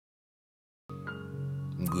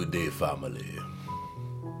Good day, family.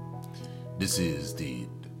 This is the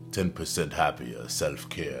 10% Happier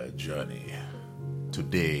Self-Care Journey.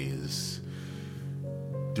 Today is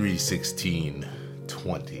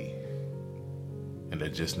 3/16/20. And I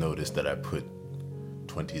just noticed that I put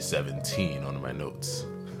 2017 on my notes.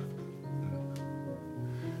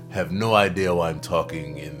 Have no idea why I'm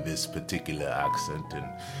talking in this particular accent, and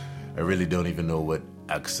I really don't even know what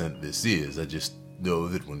accent this is. I just know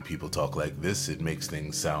that when people talk like this, it makes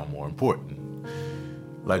things sound more important.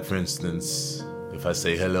 Like, for instance, if I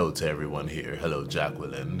say hello to everyone here, hello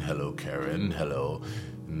Jacqueline, hello Karen, hello,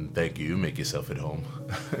 and thank you, make yourself at home.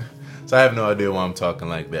 So I have no idea why I'm talking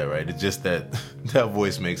like that, right? It's just that that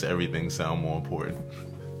voice makes everything sound more important.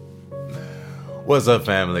 What's up,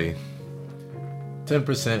 family?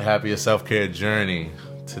 10% Happier Self-Care Journey.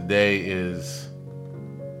 Today is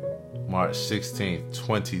March 16th,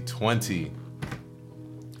 2020.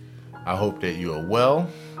 I hope that you are well,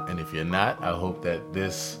 and if you're not, I hope that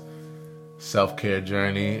this self-care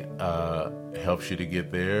journey helps you to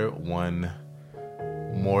get there one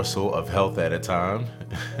morsel of health at a time.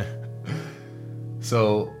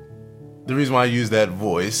 So the reason why I use that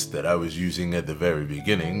voice that I was using at the very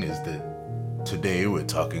beginning is that today we're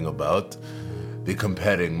talking about the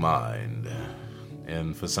comparing mind.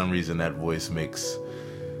 And for some reason that voice makes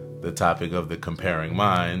the topic of the comparing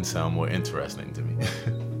mind sound more interesting to me.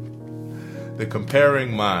 The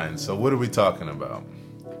comparing mind. So what are we talking about?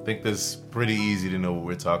 I think that's pretty easy to know what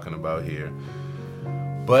we're talking about here.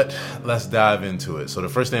 But let's dive into it. So the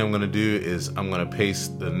first thing I'm going to do is I'm going to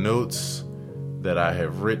paste the notes that I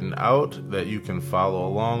have written out that you can follow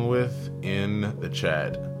along with in the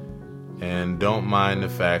chat. And don't mind the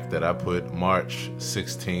fact that I put March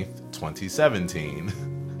 16th, 2017.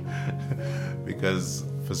 Because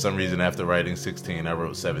for some reason after writing 16, I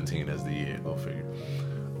wrote 17 as the year. Go figure.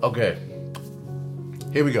 Okay.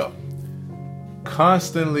 Here we go.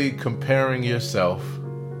 Constantly comparing yourself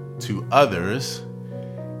to others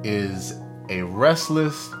is a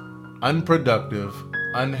restless, unproductive,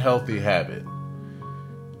 unhealthy habit.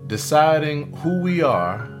 Deciding who we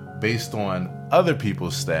are based on other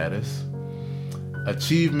people's status,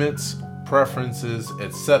 achievements, preferences,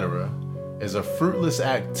 etc. is a fruitless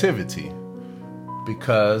activity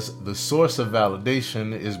because the source of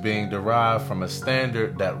validation is being derived from a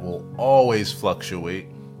standard that will always fluctuate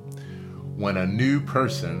when a new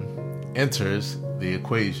person enters the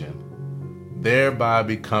equation, thereby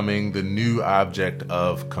becoming the new object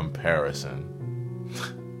of comparison.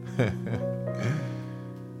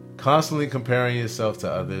 Constantly comparing yourself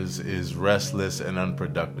to others is restless and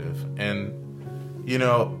unproductive. And, you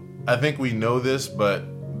know, I think we know this, but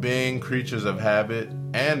being creatures of habit,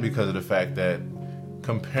 and because of the fact that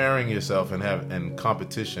comparing yourself and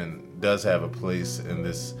competition does have a place in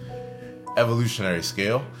this evolutionary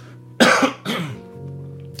scale,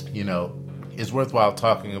 you know, it's worthwhile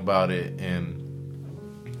talking about it in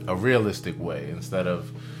a realistic way instead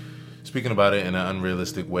of speaking about it in an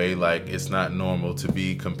unrealistic way, like it's not normal to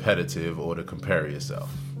be competitive or to compare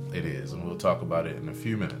yourself. It is, and we'll talk about it in a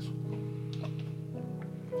few minutes.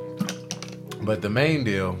 But the main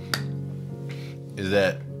deal is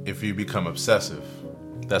that if you become obsessive,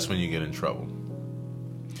 that's when you get in trouble.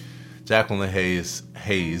 Jacqueline Hayes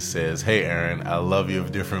says, "Hey Aaron, I love your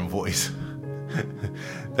different voice."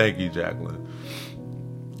 Thank you, Jacqueline.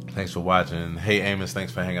 Thanks for watching. Hey Amos,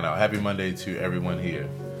 thanks for hanging out. Happy Monday to everyone here.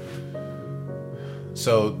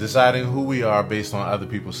 So deciding who we are based on other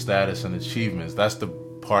people's status and achievements, that's the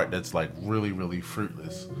part that's like really, really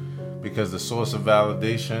fruitless, because the source of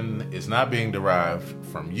validation is not being derived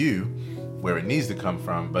from you, where it needs to come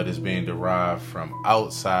from, but it's being derived from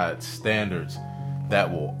outside standards that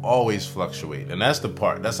will always fluctuate. And that's the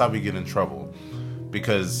part, that's how we get in trouble.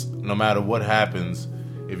 Because no matter what happens,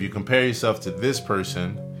 if you compare yourself to this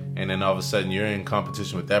person, and then all of a sudden you're in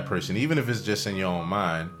competition with that person, even if it's just in your own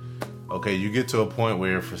mind, okay, you get to a point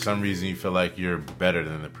where for some reason you feel like you're better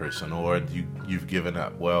than the person, or you've given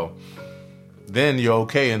up. Well, then you're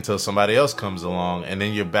okay until somebody else comes along, and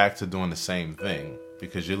then you're back to doing the same thing,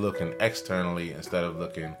 because you're looking externally instead of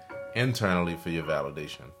looking internally for your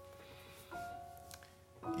validation.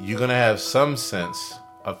 You're going to have some sense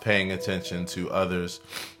of paying attention to others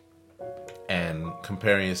and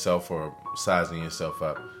comparing yourself or sizing yourself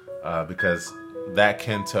up, because that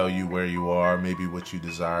can tell you where you are, maybe what you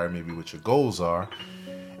desire, maybe what your goals are,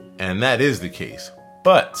 and that is the case.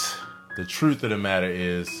 But the truth of the matter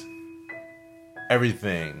is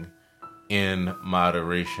everything in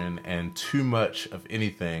moderation, and too much of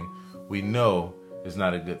anything we know is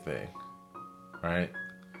not a good thing, right?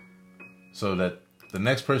 So that the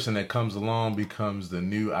next person that comes along becomes the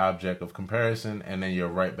new object of comparison, and then you're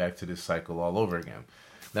right back to this cycle all over again.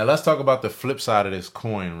 Now let's talk about the flip side of this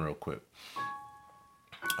coin real quick.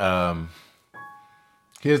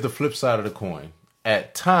 Here's the flip side of the coin.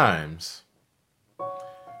 At times,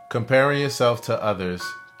 comparing yourself to others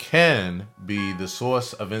can be the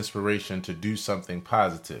source of inspiration to do something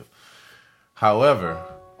positive. However,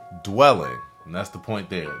 dwelling, and that's the point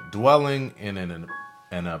there, dwelling in an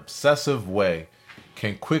obsessive way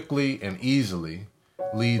can quickly and easily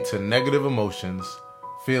lead to negative emotions,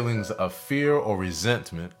 feelings of fear or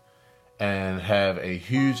resentment, and have a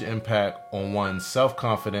huge impact on one's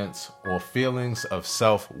self-confidence or feelings of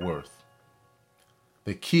self-worth.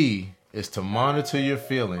 The key is to monitor your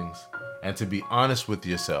feelings and to be honest with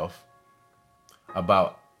yourself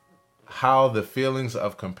about how the feelings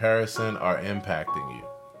of comparison are impacting you.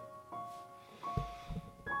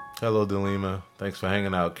 Hello, Delima. Thanks for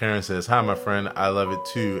hanging out. Karen says, hi, my friend. I love it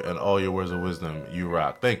too. And all your words of wisdom. You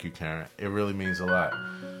rock. Thank you, Karen. It really means a lot.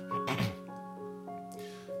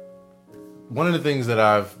 One of the things that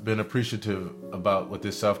I've been appreciative about with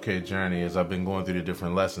this self-care journey as I've been going through the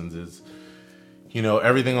different lessons is,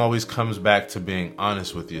 everything always comes back to being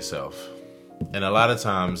honest with yourself. And a lot of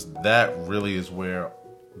times that really is where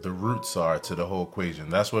the roots are to the whole equation.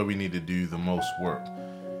 That's where we need to do the most work.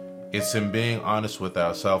 It's in being honest with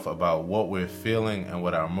ourselves about what we're feeling and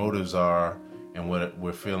what our motives are and what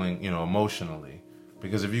we're feeling, emotionally.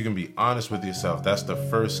 Because if you can be honest with yourself, that's the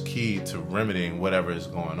first key to remedying whatever is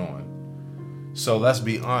going on. So let's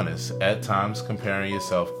be honest. At times, comparing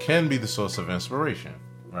yourself can be the source of inspiration,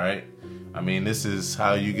 right? I mean, this is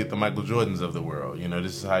how you get the Michael Jordans of the world.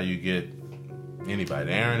 This is how you get anybody,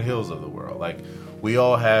 the Aaron Hills of the world. Like, we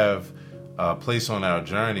all have a place on our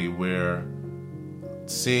journey where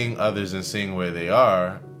seeing others and seeing where they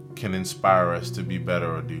are can inspire us to be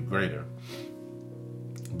better or do greater.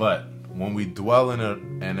 But when we dwell in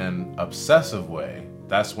an obsessive way,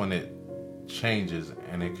 that's when it changes,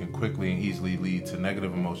 and it can quickly and easily lead to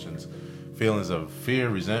negative emotions, feelings of fear,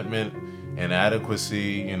 resentment,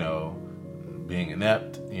 inadequacy, being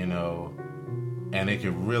inept, and it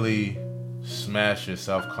can really smash your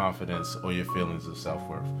self-confidence or your feelings of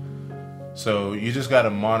self-worth. So you just got to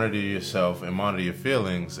monitor yourself and monitor your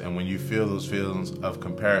feelings, and when you feel those feelings of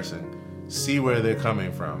comparison, see where they're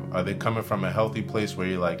coming from. Are they coming from a healthy place where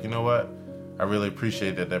you're like, you know what? I really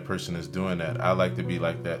appreciate that person is doing that. I like to be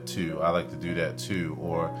like that too. I like to do that too.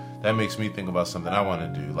 Or that makes me think about something I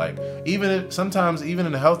want to do. Like, sometimes even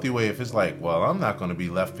in a healthy way, if it's like, well, I'm not going to be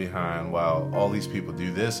left behind while all these people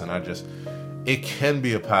do this, and it can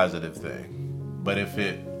be a positive thing. But if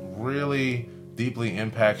it really deeply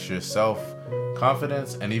impacts your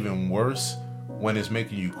self-confidence, and even worse, when it's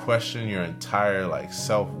making you question your entire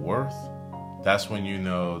self-worth, that's when you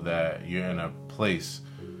know that you're in a place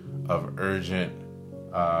of urgent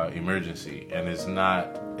emergency, and it's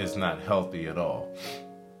not healthy at all.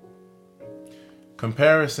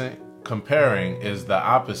 Comparing is the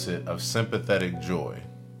opposite of sympathetic joy.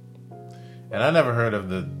 And I never heard of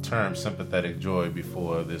the term sympathetic joy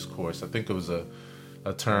before this course. I think it was a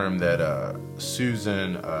term that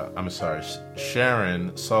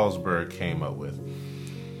Sharon Salzberg came up with.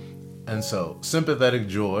 And so sympathetic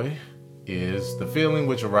joy is the feeling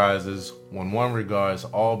which arises when one regards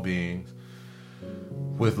all beings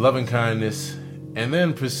with loving kindness and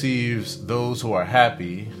then perceives those who are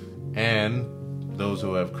happy and those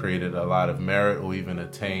who have created a lot of merit or even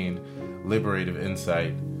attained liberative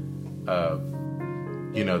insight.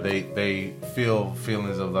 They feel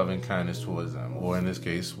feelings of loving kindness towards them, or in this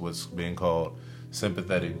case, what's being called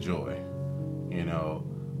sympathetic joy.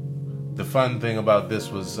 The fun thing about this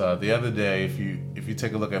was the other day, if you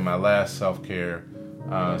take a look at my last self-care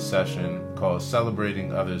session called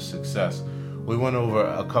Celebrating Others' Success, we went over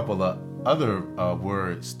a couple of other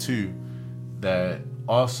words too that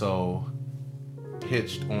also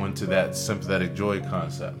hitched onto that sympathetic joy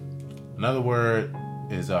concept. Another word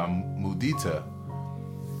is mudita,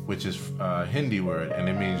 which is a Hindi word, and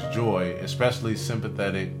it means joy, especially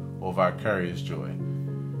sympathetic or vicarious joy.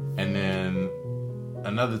 And then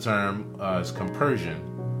another term is compersion,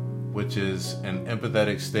 which is an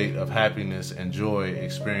empathetic state of happiness and joy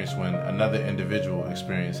experienced when another individual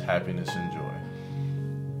experiences happiness and joy.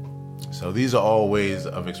 So these are all ways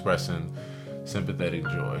of expressing sympathetic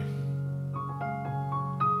joy.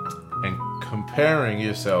 And comparing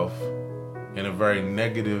yourself in a very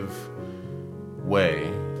negative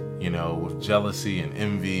way, with jealousy and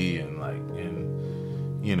envy and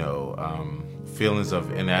feelings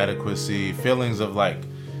of inadequacy, feelings of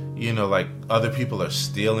other people are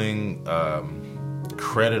stealing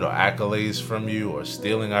credit or accolades from you, or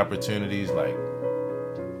stealing opportunities.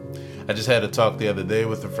 I just had a talk the other day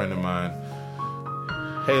with a friend of mine.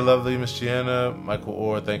 Hey, lovely Miss Gianna, Michael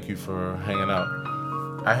Orr, thank you for hanging out.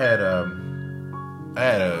 I had a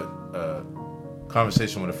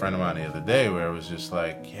conversation with a friend of mine the other day where it was just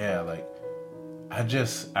like, yeah, like I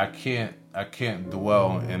can't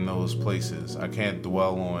dwell in those places. I can't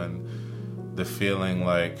dwell on the feeling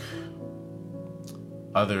like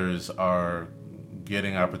others are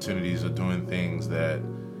getting opportunities or doing things that,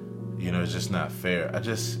 you know, it's just not fair. I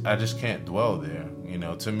just can't dwell there. You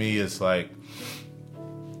know, to me, it's like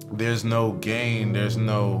there's no gain, there's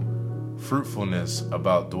no fruitfulness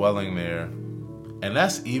about dwelling there. And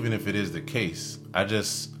that's even if it is the case. I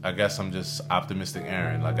guess I'm just optimistic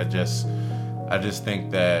Aaron. Like I just think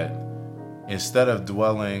that instead of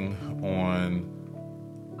dwelling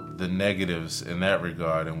on the negatives in that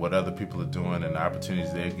regard and what other people are doing and the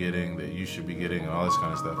opportunities they're getting that you should be getting and all this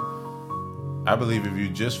kind of stuff, I believe if you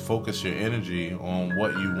just focus your energy on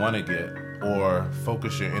what you want to get, or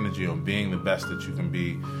focus your energy on being the best that you can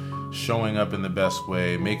be, showing up in the best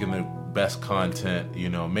way, making the best content, you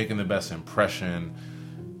know, making the best impression,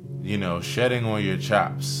 you know, shedding all your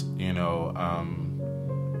chops, you know,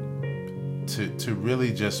 to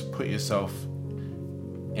really just put yourself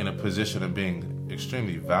in a position of being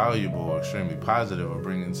extremely valuable or extremely positive or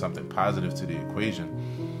bringing something positive to the equation.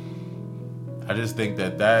 I just think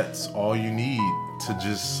that that's all you need to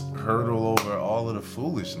just hurdle over all of the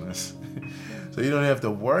foolishness. So you don't have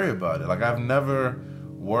to worry about it. Like I've never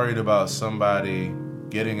worried about somebody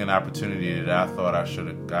getting an opportunity that I thought I should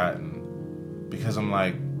have gotten, because I'm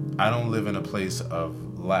like, I don't live in a place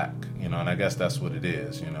of lack, you know, and I guess that's what it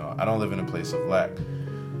is, you know. I don't live in a place of lack.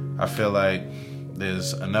 I feel like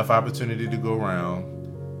there's enough opportunity to go around,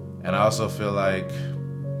 and I also feel like,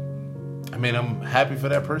 I mean, I'm happy for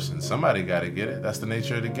that person. Somebody got to get it. That's the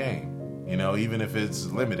nature of the game, you know. Even if it's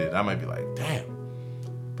limited, I might be like, damn,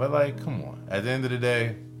 but like, come on. At the end of the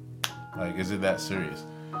day, like, is it that serious?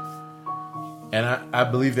 And I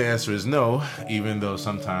believe the answer is no, even though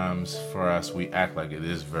sometimes for us we act like it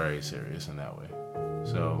is very serious in that way.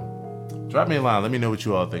 So drop me a line. Let me know what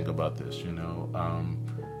you all think about this, you know.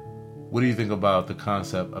 What do you think about the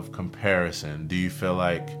concept of comparison? Do you feel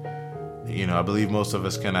like, you know, I believe most of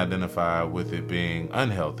us can identify with it being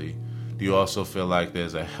unhealthy. Do you also feel like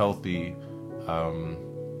there's a healthy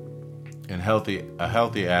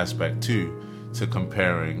aspect to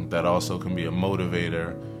comparing that also can be a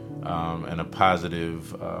motivator and a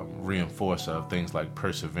positive reinforcer of things like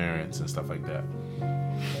perseverance and stuff like that?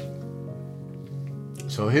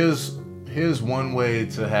 So here's one way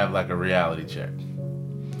to have like a reality check.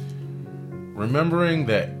 Remembering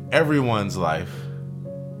that everyone's life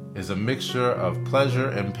is a mixture of pleasure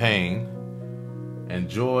and pain, and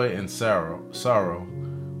joy and sorrow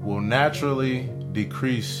will naturally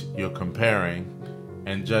decrease your comparing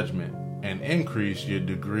and judgment and increase your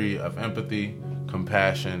degree of empathy,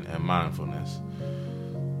 compassion, and mindfulness.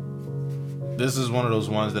 This is one of those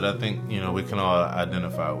ones that I think, you know, we can all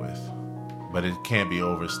identify with, but it can't be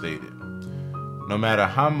overstated. No matter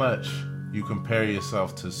how much you compare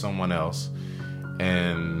yourself to someone else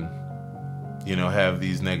and, you know, have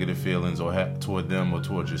these negative feelings or toward them or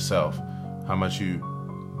towards yourself, how much you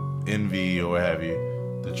envy or what have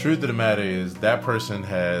you, the truth of the matter is that person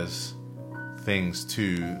has things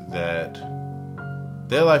too, that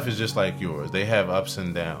their life is just like yours. They have ups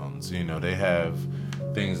and downs, you know, they have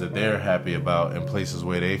things that they're happy about and places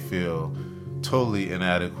where they feel totally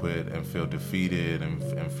inadequate and feel defeated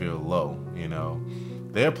and feel low, you know.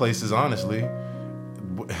 There are places, honestly,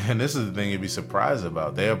 and this is the thing you'd be surprised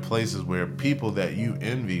about, there are places where people that you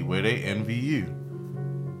envy, where they envy you.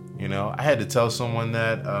 You know, I had to tell someone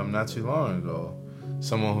that not too long ago,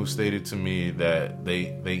 someone who stated to me that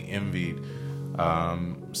they envied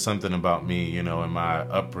something about me, you know, in my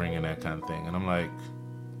upbringing, that kind of thing. And I'm like,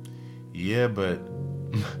 yeah, but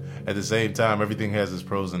at the same time, everything has its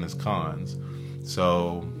pros and its cons.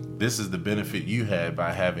 So this is the benefit you had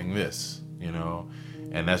by having this, you know,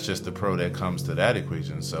 and that's just the pro that comes to that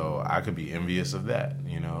equation. So I could be envious of that,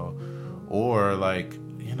 you know, or like,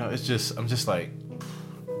 you know, it's just, I'm just like,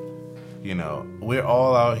 you know, we're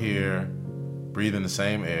all out here breathing the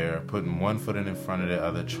same air, putting one foot in front of the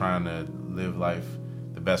other, trying to live life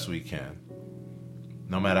the best we can.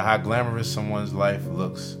 No matter how glamorous someone's life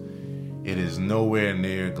looks, it is nowhere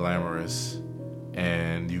near glamorous,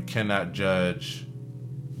 and you cannot judge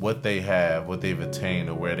what they have, what they've attained,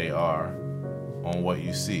 or where they are on what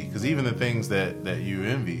you see. Because even the things that you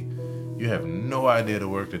envy, you have no idea the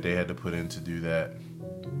work that they had to put in to do that.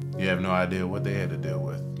 You have no idea what they had to deal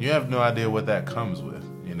with. You have no idea what that comes with,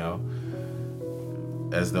 you know.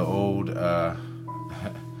 As the old,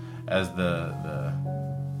 as the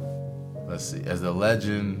let's see, as the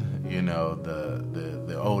legend,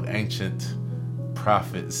 the old ancient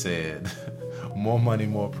prophet said, more money,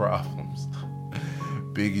 more problems.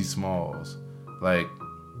 Biggie Smalls. Like,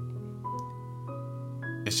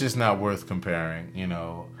 it's just not worth comparing,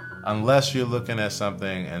 unless you're looking at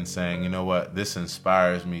something and saying, you know what, this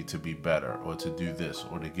inspires me to be better, or to do this,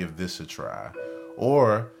 or to give this a try,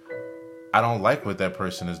 or I don't like what that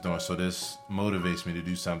person is doing, so this motivates me to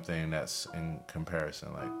do something that's in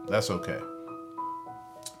comparison. Like, that's okay.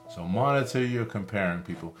 So monitor your comparing,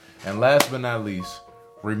 people. And last but not least,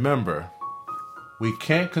 remember, we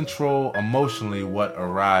can't control emotionally what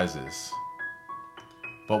arises,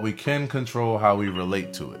 but we can control how we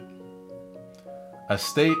relate to it. A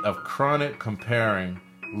state of chronic comparing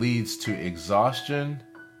leads to exhaustion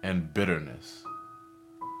and bitterness.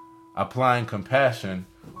 Applying compassion,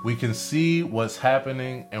 we can see what's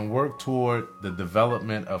happening and work toward the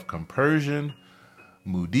development of compersion,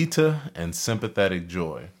 mudita, and sympathetic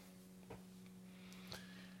joy.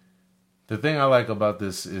 The thing I like about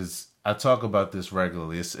this is I talk about this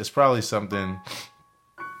regularly. It's probably something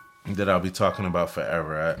that I'll be talking about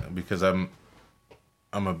forever, because I'm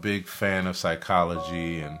a big fan of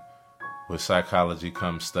psychology, and with psychology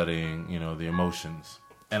comes studying, the emotions.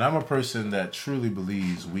 And I'm a person that truly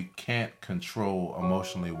believes we can't control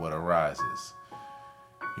emotionally what arises.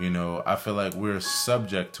 I feel like we're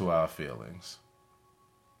subject to our feelings.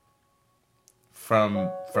 From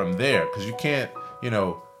there, because you can't,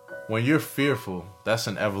 when you're fearful, that's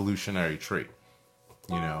an evolutionary trait.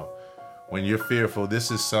 When you're fearful,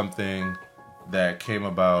 this is something that came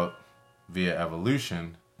about via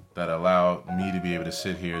evolution that allowed me to be able to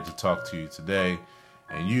sit here to talk to you today,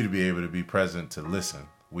 and you to be able to be present to listen.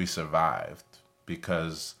 We survived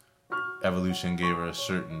because evolution gave us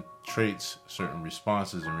certain traits, certain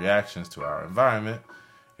responses and reactions to our environment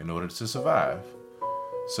in order to survive.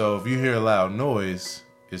 So if you hear a loud noise,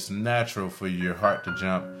 it's natural for your heart to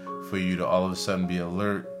jump, for you to all of a sudden be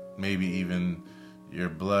alert, maybe even your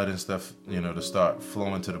blood and stuff, to start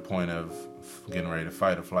flowing to the point of getting ready to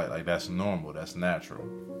fight or flight. Like, that's normal, that's natural.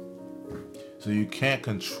 So you can't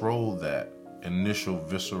control that initial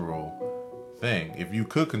visceral thing. If you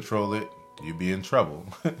could control it, you'd be in trouble.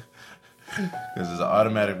 Because it's an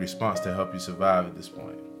automatic response to help you survive at this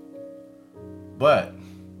point. But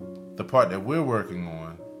the part that we're working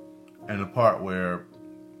on, and the part where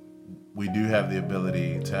we do have the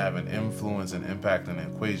ability to have an influence and impact in the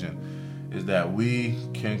equation, is that we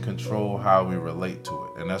can control how we relate to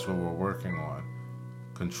it. And that's what we're working on.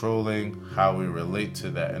 Controlling how we relate to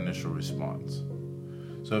that initial response.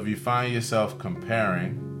 So if you find yourself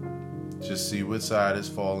comparing, just see which side it's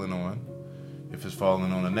falling on. If it's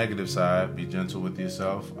falling on the negative side, be gentle with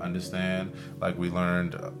yourself. Understand, like we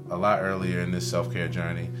learned a lot earlier in this self-care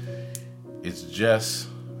journey, it's just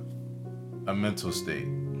a mental state.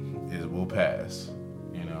 It will pass,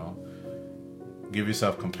 Give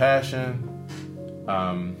yourself compassion,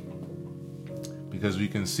 because we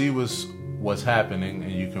can see what's happening,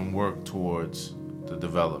 and you can work towards the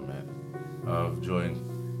development of joy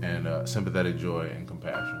and sympathetic joy and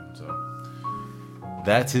compassion. So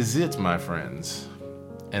that is it, my friends.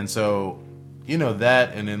 And so,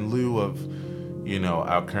 that, and in lieu of,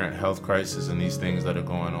 our current health crisis and these things that are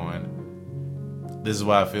going on, this is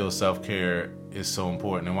why I feel self-care is so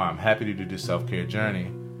important, and why I'm happy to do this self-care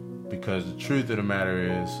journey, because the truth of the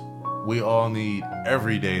matter is we all need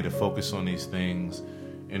every day to focus on these things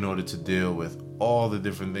in order to deal with all the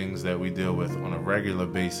different things that we deal with on a regular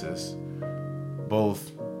basis,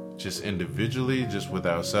 both just individually, just with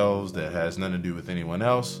ourselves, that has nothing to do with anyone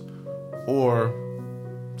else, or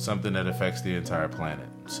something that affects the entire planet.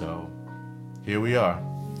 So here we are,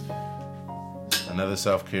 another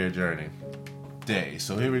self-care journey day.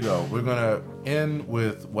 So here we go. We're gonna end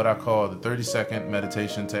with what I call the 30-second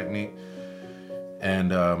meditation technique,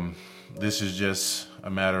 and this is just a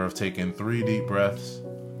matter of taking 3 deep breaths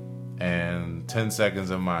and 10 seconds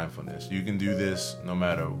of mindfulness. You can do this no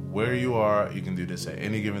matter where you are. You can do this at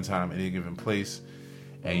any given time, any given place,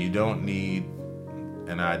 and you don't need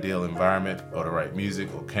an ideal environment or the right music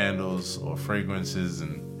or candles or fragrances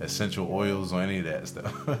and essential oils or any of that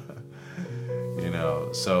stuff.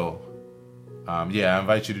 So I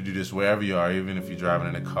invite you to do this wherever you are, even if you're driving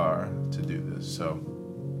in a car, to do this. So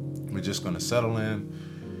we're just going to settle in,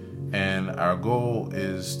 and our goal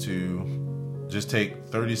is to just take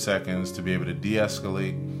 30 seconds to be able to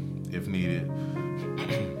de-escalate if needed.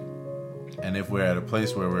 And if we're at a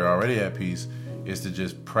place where we're already at peace, is to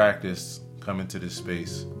just practice coming to this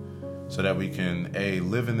space so that we can, A,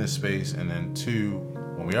 live in this space, and then 2,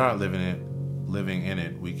 when we aren't living in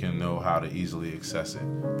it, we can know how to easily access it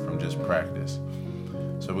from just practice.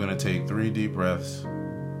 So we're going to take 3 deep breaths.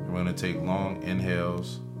 We're going to take long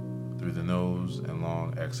inhales through the nose and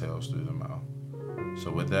long exhales through the mouth.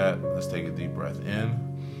 So with that, let's take a deep breath in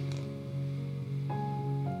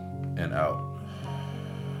and out.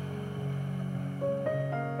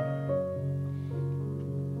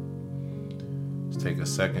 Let's take a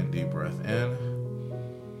second deep breath in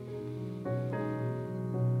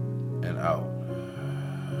and out.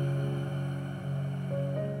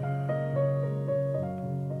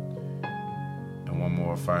 And one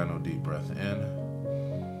more final deep breath in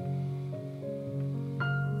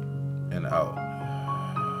and out.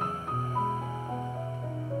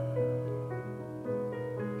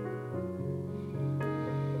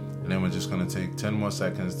 And then we're just going to take 10 more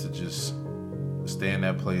seconds to just stay in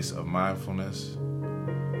that place of mindfulness,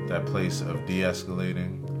 that place of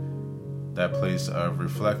de-escalating, that place of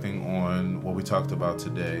reflecting on what we talked about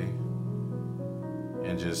today,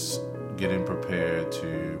 and just getting prepared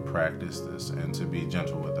to practice this and to be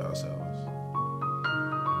gentle with ourselves.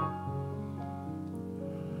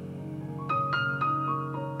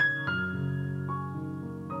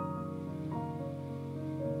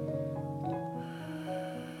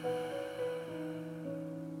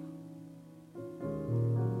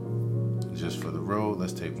 Just for the road,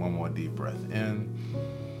 let's take one more deep breath in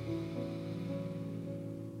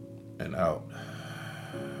and out.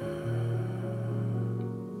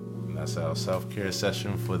 And that's our self-care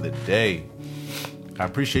session for the day. I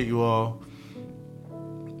appreciate you all.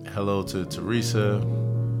 Hello to Teresa,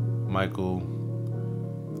 Michael,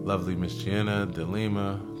 lovely Miss Gianna,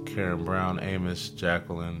 Delima, Karen Brown, Amos,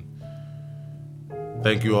 Jacqueline.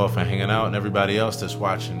 Thank you all for hanging out, and everybody else that's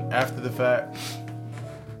watching after the fact.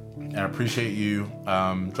 I appreciate you.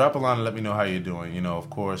 Drop a line and let me know how you're doing. You know, of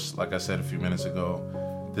course, like I said a few minutes ago,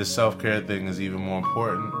 this self-care thing is even more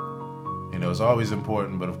important. You know, it's always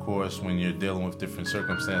important, but of course, when you're dealing with different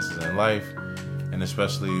circumstances in life, and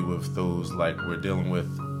especially with those like we're dealing with,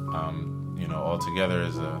 you know, all together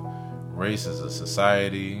as a race, as a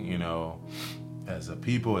society, you know, as a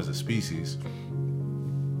people, as a species,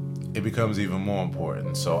 it becomes even more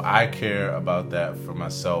important. So I care about that for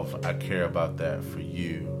myself. I care about that for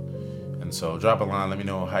you. And so drop a line, let me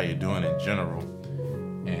know how you're doing in general.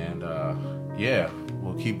 And yeah,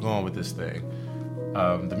 we'll keep going with this thing.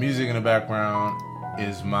 The music in the background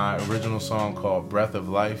is my original song called Breath of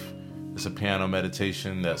Life. It's a piano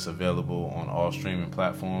meditation that's available on all streaming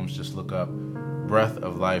platforms. Just look up Breath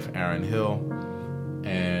of Life, Aaron Hill.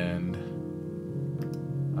 And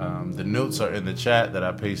the notes are in the chat that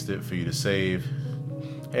I pasted for you to save.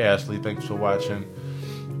 Hey Ashley, thanks for watching.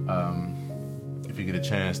 If you get a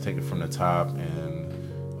chance, take it from the top, and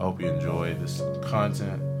I hope you enjoy this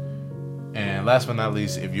content. And last but not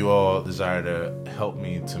least, if you all desire to help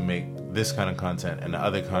me to make this kind of content and the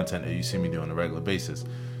other content that you see me do on a regular basis,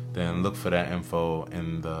 then look for that info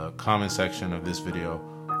in the comment section of this video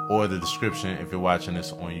or the description if you're watching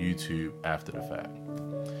this on YouTube after the fact.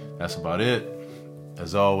 That's about it.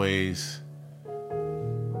 As always,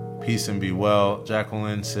 peace and be well.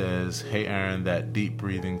 Jacqueline says, hey Aaron, that deep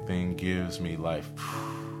breathing thing gives me life.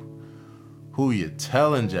 Who you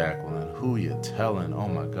telling, Jacqueline? Who you telling? Oh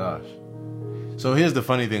my gosh. So here's the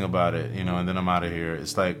funny thing about it, you know, and then I'm out of here.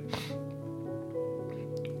 It's like,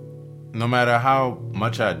 no matter how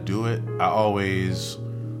much I do it, I always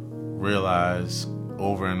realize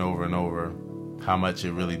over and over and over how much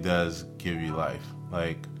it really does give you life.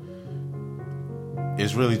 Like,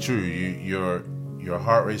 it's really true. Your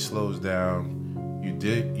heart rate slows down, you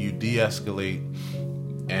de-escalate,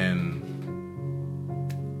 and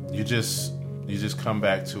you just come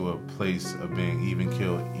back to a place of being even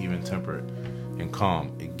keeled, even tempered, and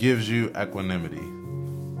calm. It gives you equanimity.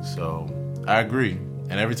 So I agree.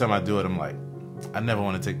 And every time I do it, I'm like, I never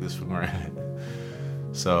want to take this for granted.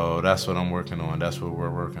 So that's what I'm working on. That's what we're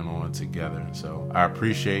working on together. So I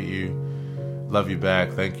appreciate you. Love you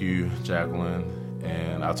back. Thank you, Jacqueline.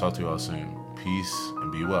 And I'll talk to you all soon. Peace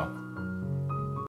and be well.